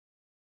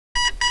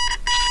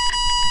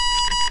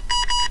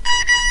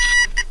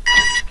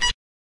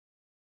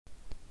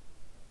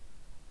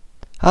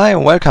Hi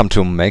and welcome to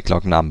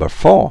MAKElog number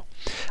 4.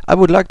 I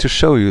would like to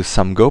show you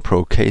some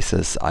GoPro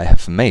cases I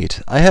have made.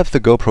 I have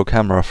the GoPro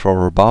camera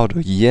for about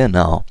a year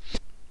now.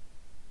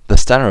 The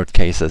standard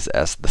cases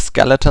as the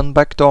skeleton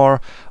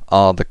backdoor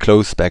or the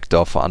closed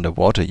backdoor for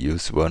underwater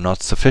use were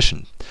not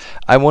sufficient.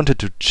 I wanted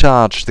to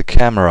charge the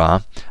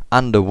camera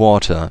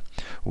underwater,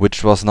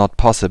 which was not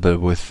possible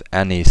with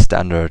any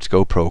standard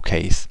GoPro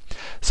case.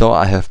 So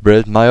I have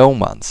built my own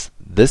ones.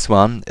 This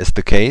one is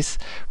the case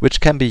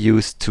which can be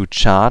used to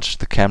charge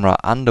the camera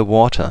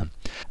underwater.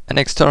 An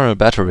external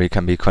battery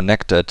can be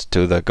connected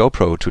to the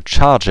GoPro to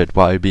charge it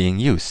while being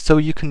used, so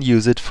you can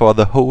use it for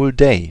the whole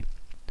day.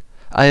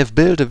 I have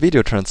built a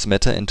video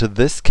transmitter into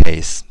this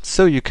case,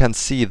 so you can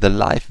see the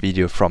live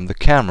video from the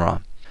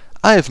camera.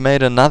 I have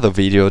made another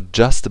video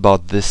just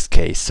about this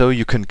case, so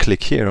you can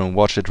click here and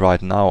watch it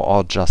right now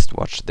or just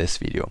watch this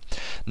video.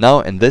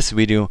 Now in this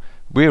video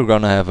we're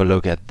gonna have a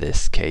look at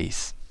this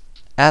case.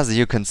 As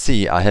you can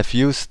see, I have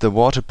used the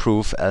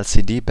waterproof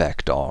LCD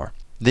backdoor.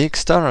 The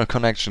external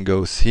connection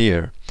goes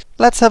here.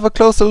 Let's have a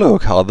closer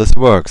look how this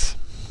works.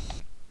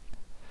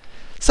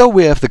 So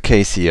we have the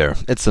case here.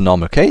 It's a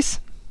normal case.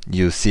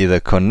 You see the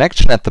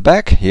connection at the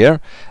back here,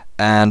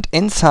 and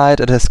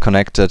inside it is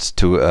connected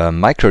to a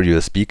micro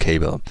USB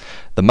cable.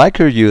 The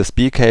micro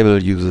USB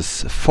cable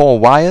uses 4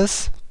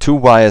 wires. 2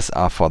 wires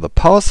are for the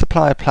power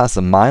supply plus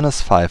a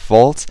 -5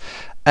 volts,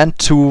 and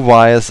 2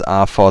 wires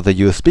are for the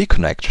USB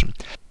connection.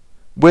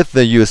 With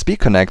the USB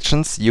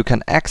connections you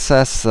can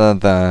access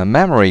the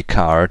memory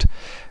card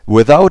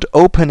without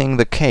opening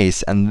the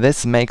case, and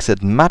this makes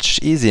it much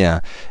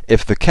easier.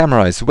 If the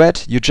camera is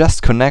wet, you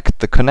just connect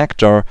the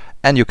connector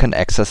and you can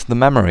access the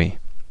memory.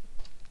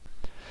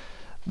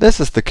 This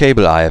is the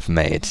cable I have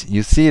made.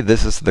 You see,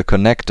 this is the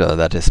connector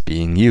that is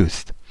being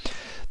used.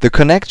 The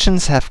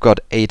connections have got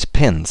 8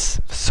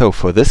 pins, so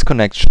for this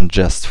connection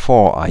just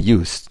 4 are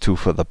used, 2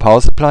 for the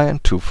power supply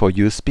and 2 for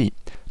USB.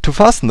 To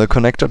fasten the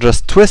connector,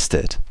 just twist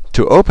it.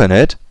 To open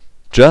it,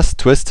 just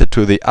twist it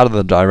to the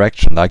other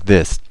direction like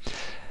this.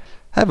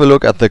 Have a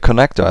look at the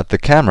connector at the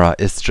camera.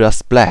 It's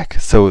just black,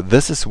 so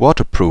this is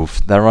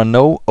waterproof. There are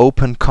no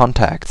open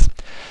contacts.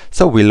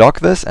 So we lock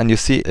this and you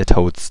see it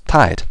holds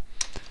tight.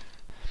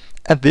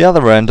 At the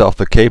other end of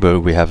the cable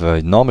we have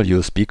a normal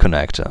USB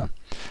connector.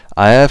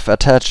 I have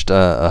attached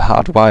a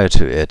hard wire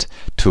to it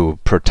to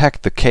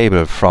protect the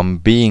cable from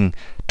being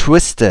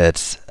twisted,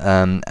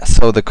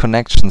 so the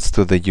connections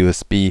to the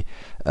USB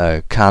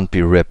can't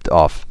be ripped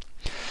off.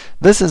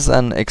 This is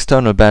an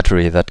external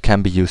battery that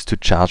can be used to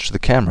charge the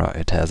camera.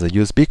 It has a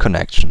USB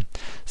connection,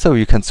 so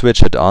you can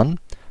switch it on,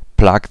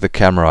 plug the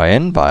camera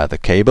in via the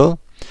cable,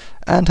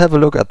 and have a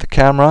look at the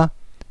camera.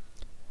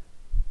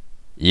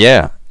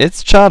 Yeah,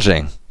 it's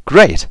charging.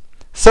 Great!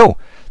 So,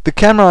 the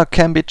camera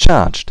can be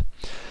charged.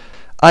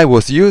 I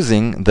was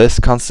using this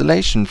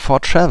constellation for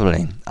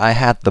traveling. I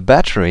had the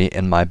battery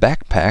in my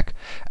backpack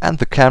and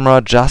the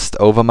camera just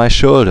over my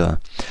shoulder.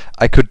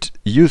 I could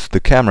use the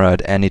camera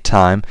at any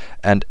time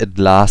and it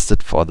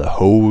lasted for the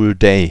whole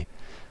day.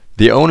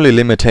 The only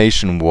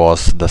limitation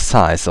was the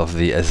size of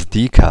the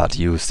SD card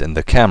used in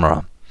the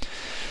camera.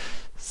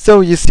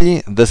 So you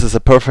see, this is a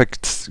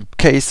perfect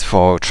case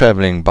for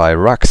traveling by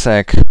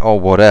rucksack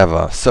or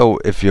whatever, so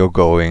if you're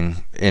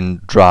going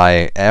in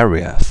dry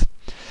areas.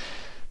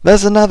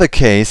 There's another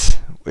case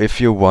if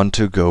you want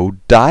to go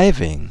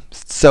diving.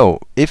 So,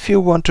 if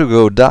you want to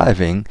go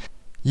diving,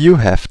 you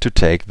have to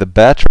take the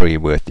battery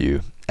with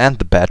you. And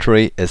the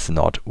battery is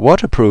not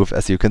waterproof,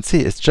 as you can see,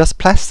 it's just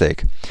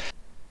plastic.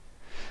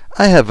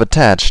 I have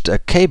attached a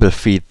cable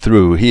feed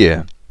through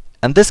here.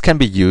 And this can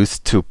be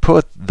used to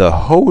put the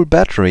whole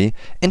battery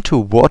into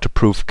a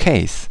waterproof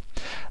case.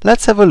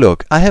 Let's have a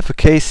look. I have a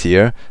case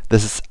here.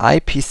 This is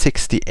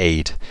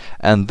IP68.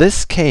 And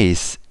this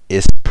case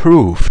is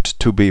proved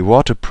to be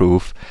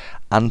waterproof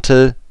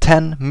until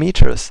 10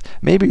 meters.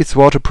 Maybe it's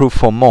waterproof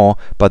for more,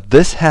 but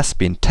this has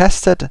been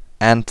tested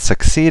and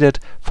succeeded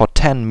for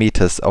 10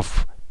 meters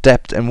of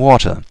depth in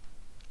water.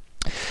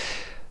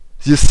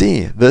 You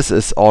see, this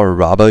is all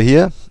rubber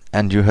here,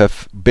 and you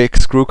have big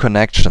screw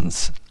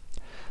connections.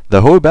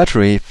 The whole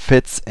battery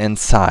fits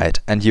inside,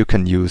 and you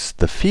can use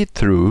the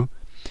feed-through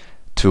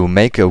to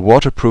make a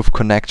waterproof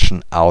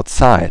connection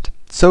outside.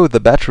 So the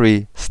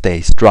battery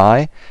stays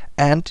dry,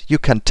 and you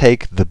can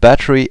take the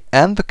battery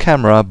and the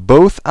camera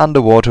both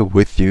underwater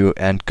with you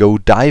and go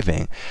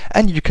diving.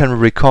 And you can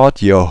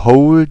record your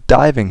whole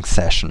diving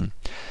session.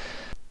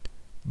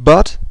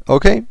 But,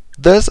 okay,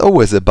 there's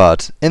always a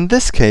but. In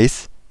this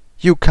case,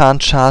 you can't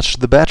charge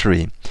the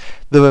battery.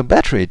 The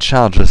battery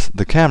charges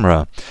the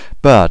camera,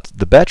 but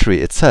the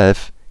battery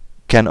itself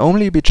can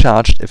only be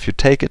charged if you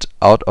take it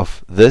out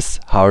of this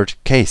hard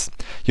case.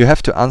 You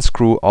have to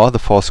unscrew all the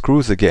 4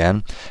 screws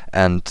again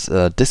and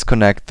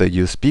disconnect the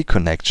USB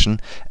connection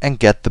and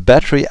get the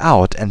battery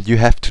out, and you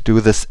have to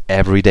do this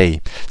every day.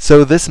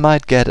 So this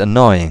might get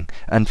annoying,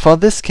 and for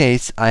this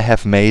case I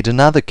have made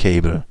another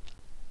cable.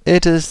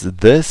 It is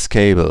this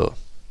cable.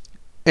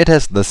 It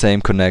has the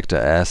same connector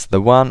as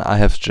the one I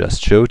have just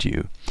showed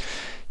you.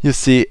 You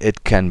see,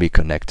 it can be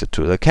connected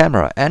to the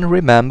camera. And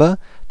remember,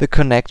 the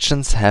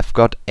connections have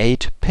got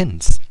 8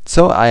 pins.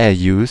 So I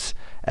use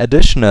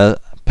additional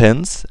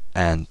pins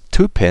and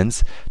 2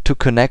 pins to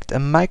connect a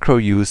micro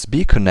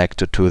USB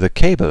connector to the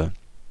cable.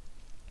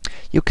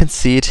 You can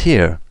see it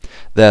here.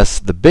 There's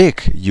the big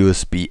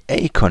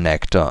USB-A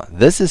connector.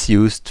 This is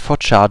used for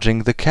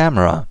charging the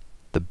camera.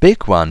 The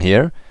big one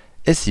here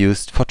is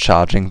used for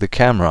charging the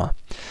camera.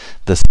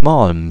 The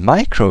small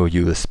micro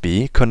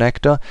USB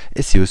connector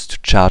is used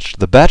to charge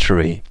the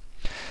battery.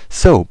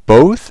 So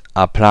both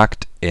are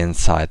plugged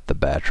inside the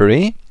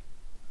battery.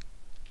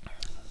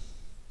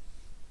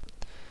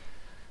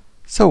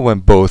 So when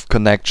both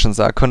connections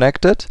are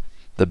connected,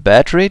 the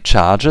battery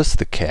charges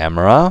the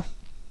camera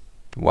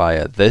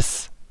via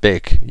this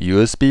big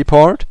USB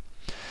port,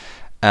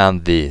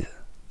 and the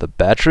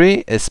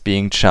battery is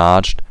being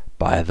charged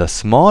by the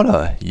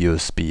smaller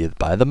USB,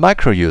 by the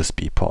micro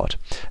USB port.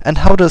 And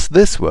how does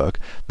this work?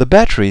 The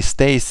battery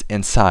stays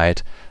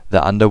inside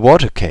the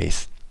underwater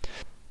case.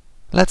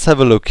 Let's have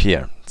a look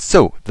here.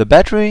 So the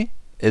battery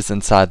is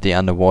inside the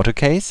underwater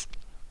case,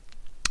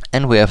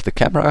 and we have the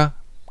camera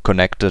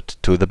connected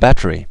to the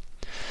battery.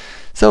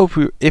 So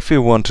if we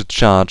want to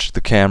charge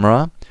the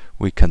camera,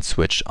 we can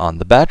switch on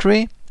the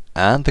battery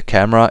and the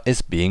camera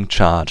is being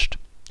charged.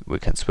 We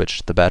can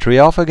switch the battery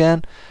off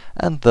again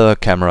and the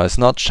camera is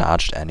not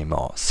charged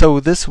anymore. So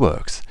this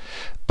works.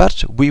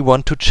 But we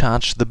want to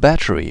charge the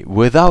battery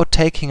without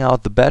taking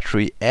out the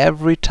battery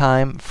every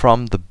time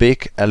from the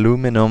big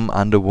aluminum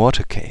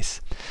underwater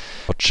case.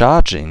 For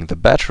charging the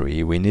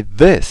battery we need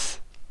this.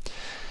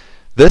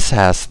 This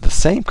has the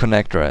same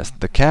connector as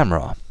the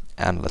camera.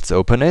 And let's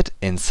open it.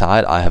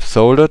 Inside I have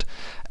soldered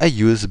a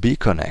USB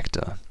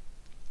connector.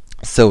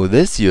 So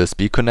this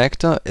USB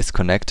connector is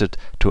connected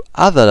to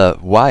other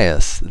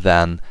wires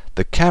than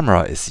the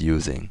camera is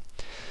using.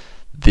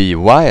 The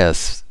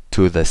wires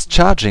to this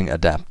charging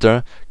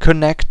adapter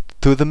connect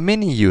to the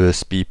mini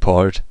USB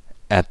port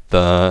at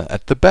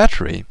the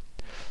battery.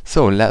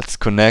 So let's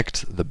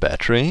connect the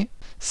battery.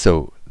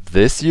 So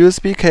this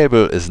USB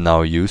cable is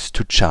now used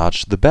to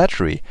charge the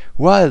battery,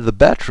 while the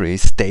battery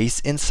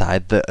stays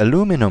inside the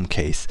aluminum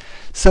case.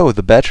 So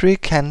the battery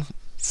can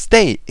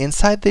stay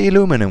inside the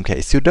aluminum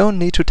case. You don't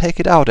need to take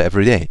it out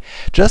every day.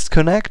 Just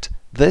connect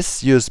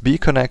this USB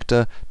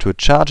connector to a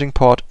charging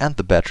port and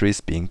the battery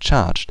is being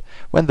charged.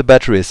 When the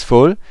battery is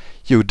full,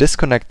 you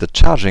disconnect the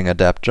charging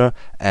adapter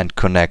and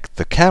connect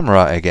the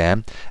camera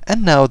again,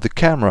 and now the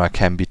camera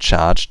can be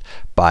charged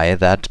by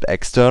that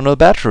external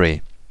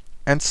battery.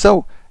 And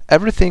so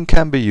everything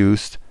can be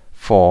used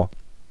for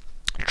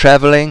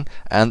traveling,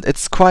 and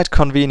it's quite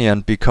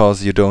convenient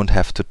because you don't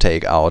have to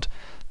take out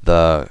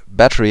the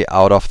battery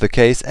out of the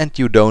case and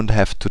you don't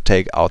have to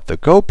take out the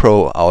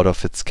GoPro out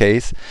of its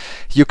case.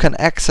 You can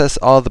access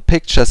all the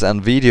pictures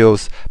and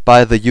videos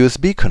by the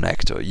USB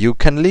connector. You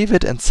can leave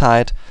it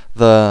inside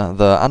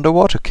the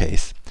underwater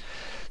case.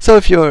 So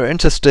if you're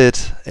interested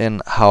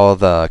in how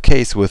the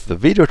case with the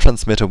video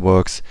transmitter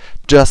works,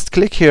 just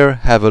click here,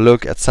 have a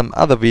look at some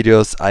other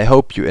videos. I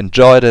hope you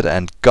enjoyed it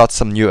and got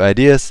some new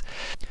ideas.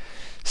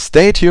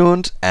 Stay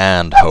tuned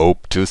and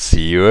hope to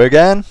see you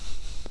again.